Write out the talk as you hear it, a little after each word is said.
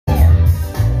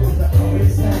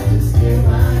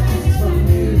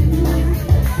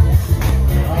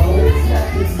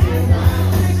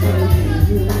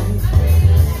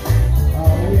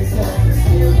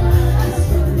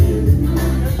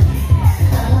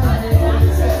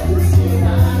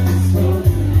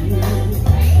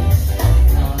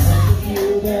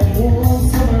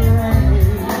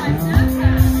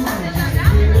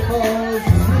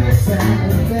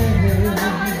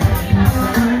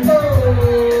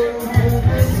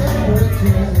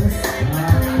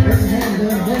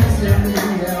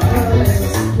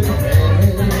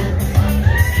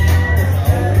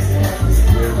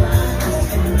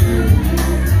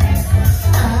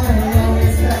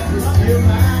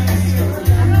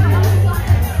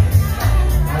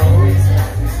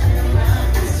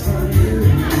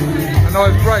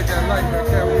right, that light, that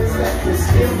camera.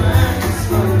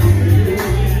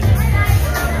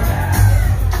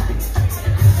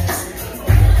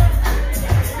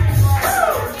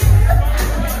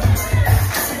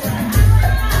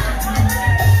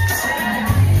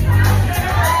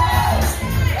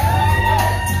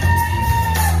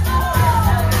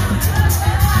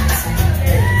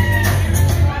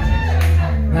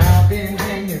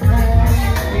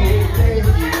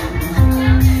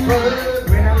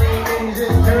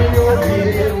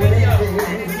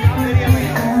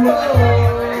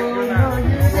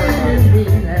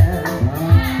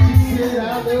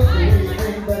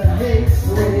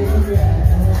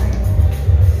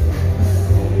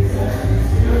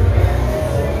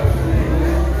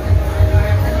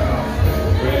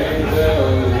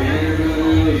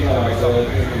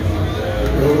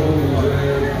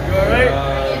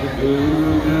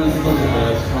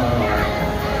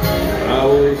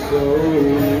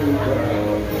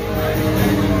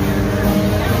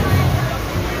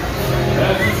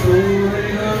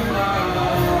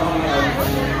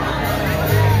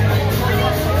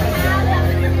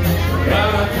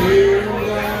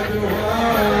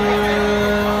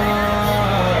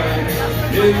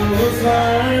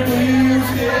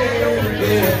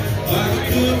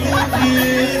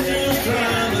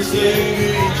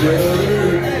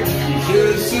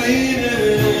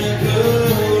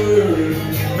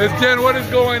 Miss Jen, what is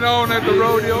going on at the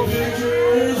rodeo?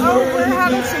 Oh, we're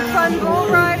having some fun bull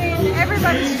riding.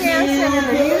 Everybody's dancing and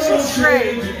the music's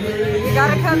great. You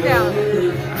gotta come down.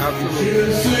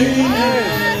 Absolutely.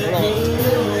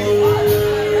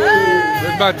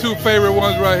 There's my two favorite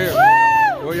ones right here.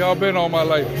 Where y'all been all my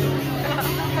life?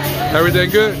 Everything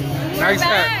good? Nice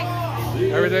hat.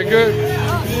 Everything good?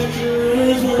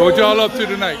 What y'all up to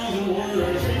tonight?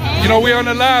 You know, we on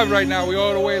the live right now. We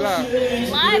all the way live.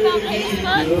 Live on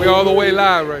Facebook? We all the way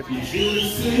live right now.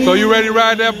 So you ready to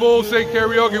ride that bull, sing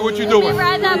karaoke? What you doing?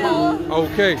 Ride that bull.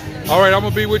 Okay. All right, I'm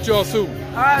going to be with y'all soon.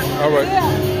 All right. All right. Yeah.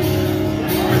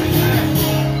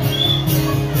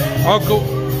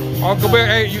 Uncle Ben,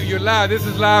 hey, you're live. This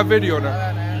is live video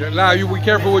now. You're live. You be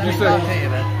careful what you say.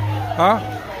 Huh?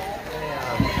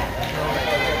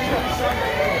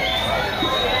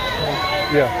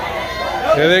 Yeah.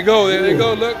 There they go,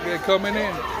 look, they're coming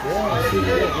in.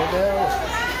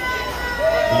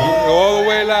 All the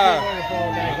way live.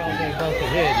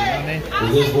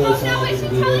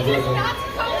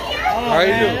 How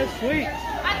you doing?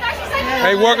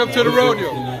 Hey, welcome to the rodeo.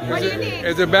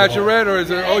 Is it bachelorette or is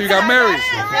it, oh, you got married?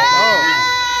 Oh.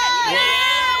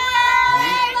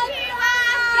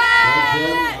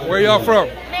 Where y'all from?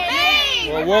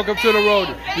 Well, welcome to the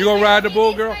rodeo. You gonna ride the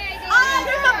bull, girl?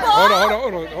 Hold on. I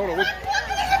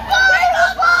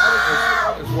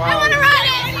want to ride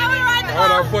it. I want to ride the bull.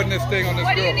 Hold on, I'm putting this thing on this girl.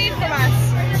 What do you need from us?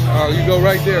 You go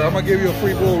right there. I'm going to give you a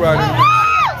free bull ride.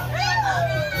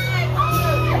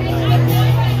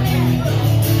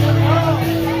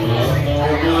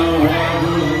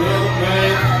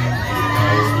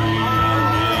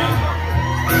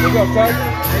 What's up, Tiger?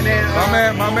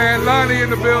 My man Lonnie in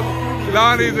the building.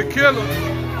 Lonnie's a killer.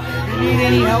 If you need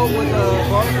any help with a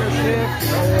partnership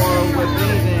or with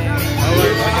anything,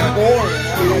 I'm bored.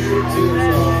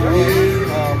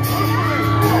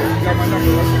 Got my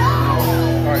number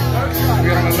right? All right,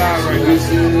 we're on the live right now.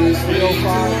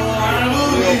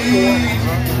 305,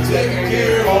 304, take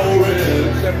care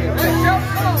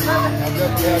already.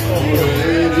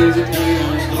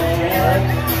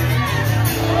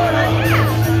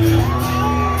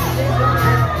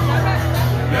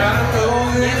 Gotta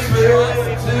know this bill,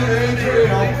 sitting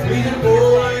here on feeding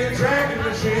boy and tracking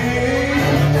machine.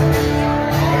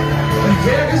 You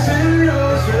can't consider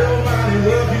yourself mighty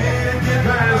lucky and get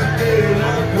past the day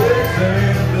like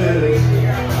quicksand and this.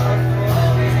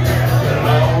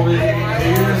 All these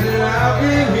years that I've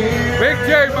been here, Big J,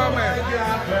 my man.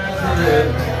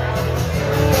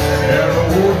 And the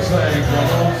wolf sang, come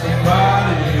on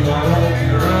somebody, why don't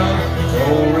you run?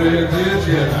 Old red ditch,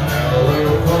 yeah, have a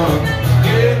little fun.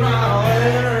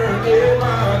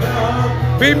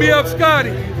 Beat me up, Scotty.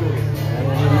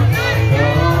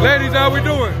 Ladies, how we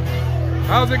doing?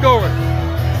 How's it going?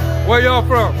 Where y'all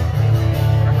from?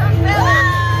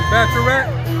 Bachelorette?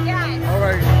 Yes. All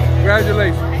right,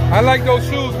 congratulations. I like those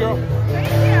shoes, girl.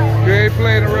 You ain't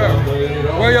playing around.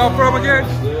 Where y'all from again?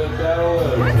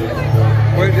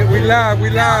 We live.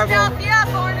 Philadelphia,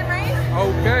 born and raised.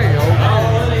 Okay.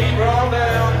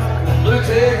 Let's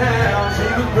take how she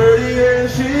was pretty as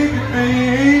she could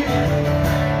be.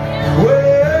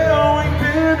 Well, we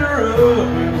pinned her up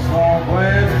in a small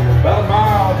plant about a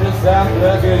mile just south of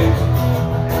that gate.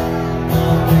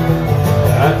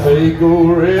 I take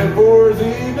old Red for his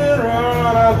evening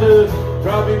run. I started,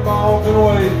 drop him off and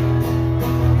wait.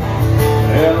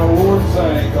 And I would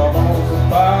say, come on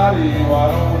somebody,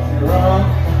 why don't you run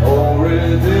over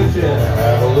the ditch and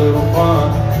have a little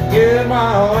fun? Get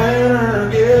my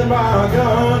lantern, get my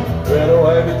gun, better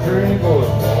have a drink or the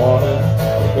morning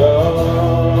come.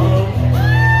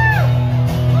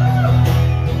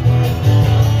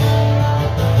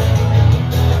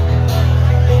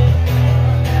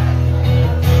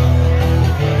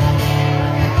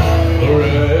 The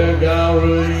red guy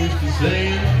really used to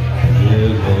sing,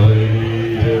 is the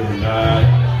lady every night.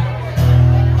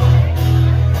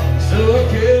 So I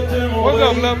kept him away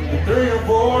 3 or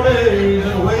 4 days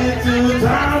and waited till the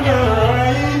time got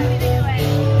right.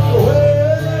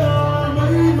 Well, I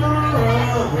made my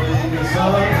run, baby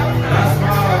son. I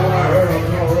smiled when I heard him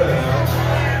go around.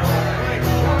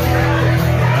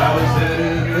 I was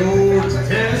headed north to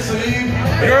Tennessee.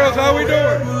 Girls, how we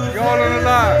doing? Y'all on the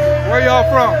line. Where y'all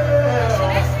from?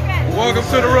 Welcome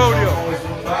to the rodeo.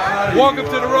 Welcome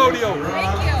to the rodeo.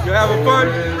 Thank you. You having fun?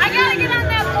 I gotta get on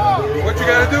that bull. What you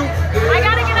gotta do? I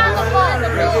gotta get on the bull.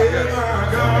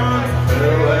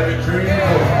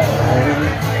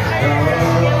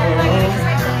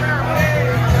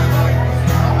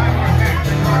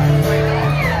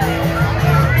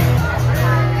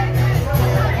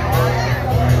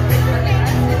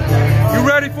 You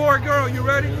ready for it, girl? You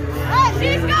ready? Oh,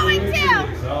 she's going too.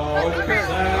 Okay.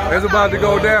 It's about to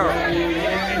go down.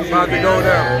 It's about to go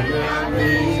down.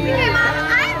 Okay, Mom,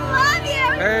 I love you.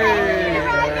 Hey,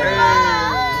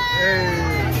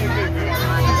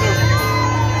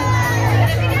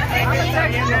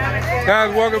 hey.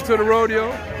 Guys, welcome to the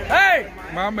rodeo. Hey!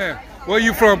 My man. Where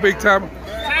you from, big time?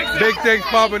 Big things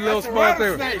popping, little small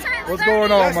things. What's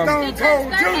going on, my man?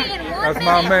 That's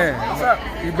my man. What's up?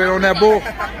 You been on that bull?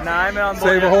 Nah, I ain't been on board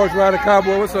Save a yet. horse, ride a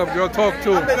cowboy. What's up, girl? Talk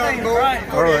to him. Right.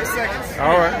 All right.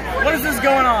 All right. What is this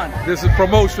going on? This is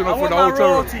promotional I for want the my whole tour.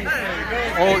 royalties.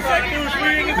 Oh,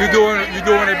 you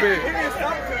doing it big.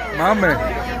 My man.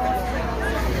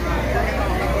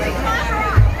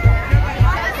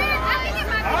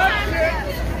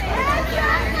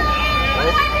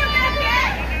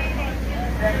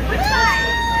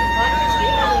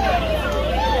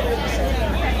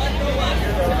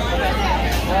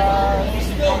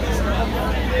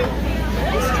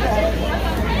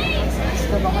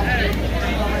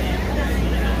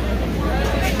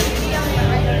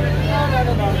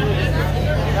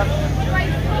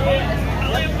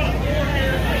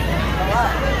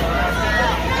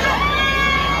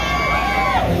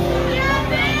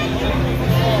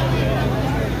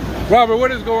 Robert,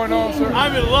 what is going on, sir?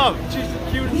 I'm in love. She's the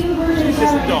cutest. She's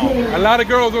just a doll. A lot of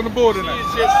girls on the board tonight.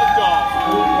 She's just a doll.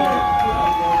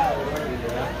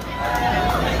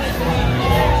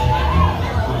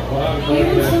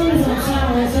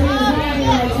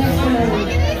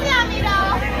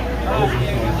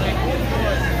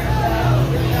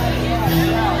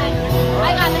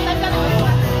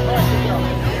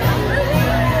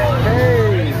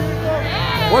 Hey.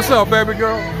 What's up, baby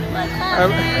girl?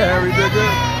 Everything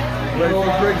good? Ready for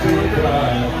drinks?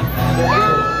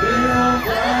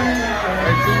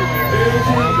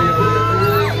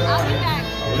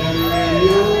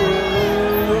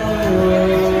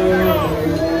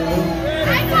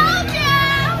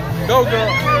 Go, girl.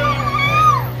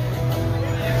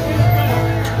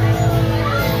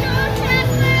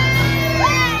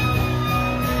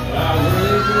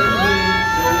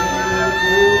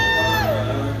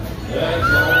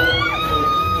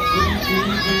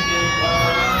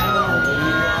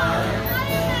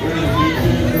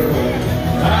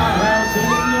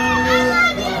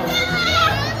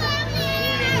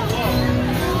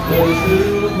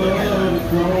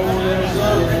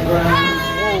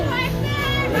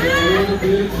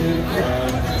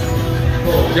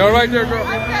 You all right there, girl?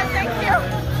 Thank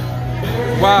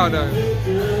you. Wow, now.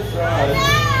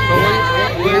 So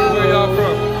where y'all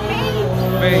from?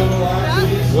 Maine.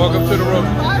 Welcome to the road.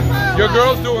 Your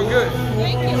girl's doing good.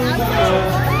 Thank you.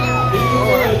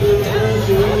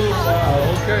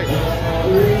 Okay.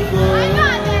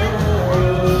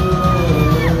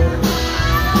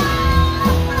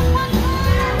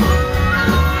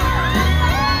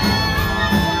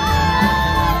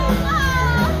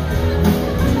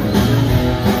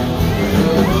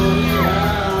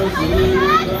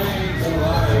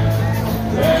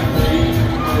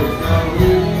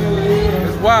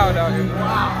 It's wild out here.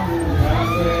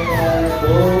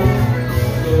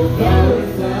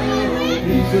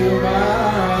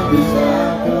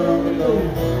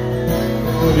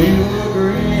 Do you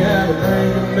agree? Have a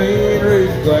drink of me,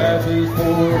 raise glasses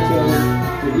for each other.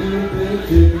 To live this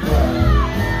to be fine.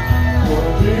 For a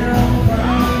beer on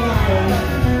Friday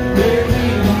night, take me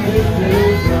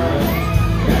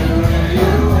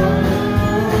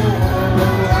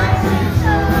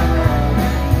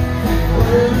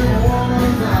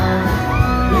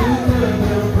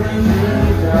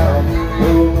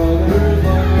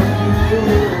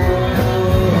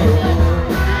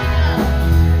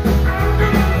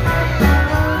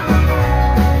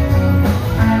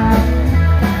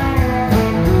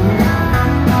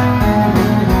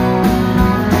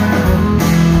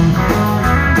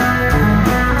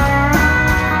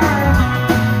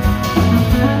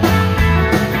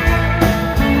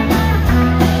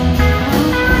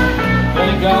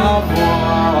out for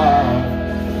my life.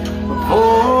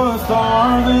 Before the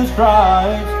stars and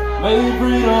stripes made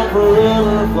freedom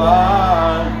forever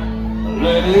fly.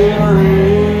 Let it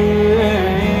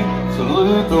ring,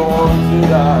 salute the ones who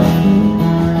died.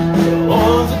 The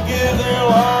ones that give their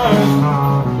lives,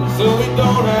 so we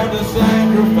don't have to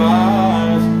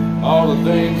sacrifice all the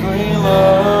things we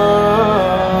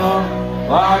love,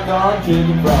 like our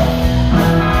chicken fries.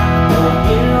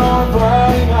 Here on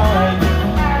Friday night,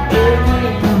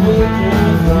 everything's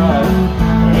just right,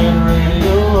 and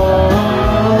radio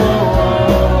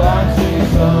like see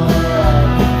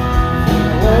sunrise. Sing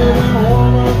love one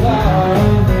more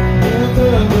time,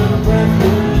 till the breath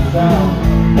goes down.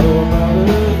 No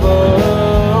mother's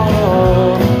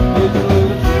love, it's a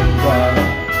little chicken fry.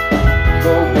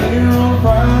 So here on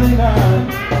Friday night,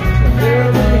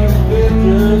 everything's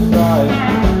just right,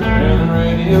 and the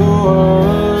radio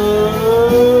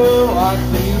like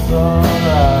see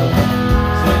sunrise.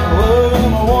 Sing love in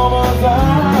my woman's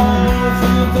eyes,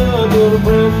 till the little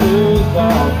breath is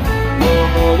down. No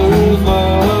mother's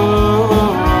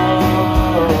love.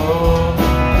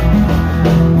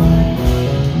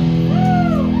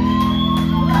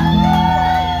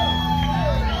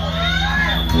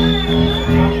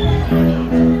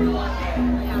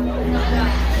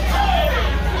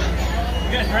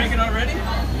 You guys drinking already?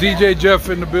 DJ Jeff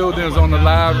in the building is on the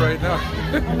live right now.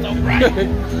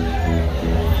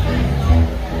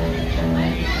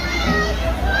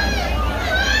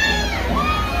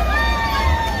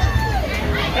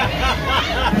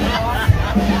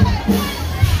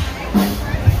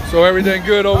 So everything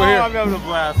good over here? I'm having a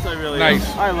blast. I really Nice.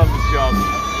 am. I love this job.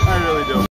 I really do.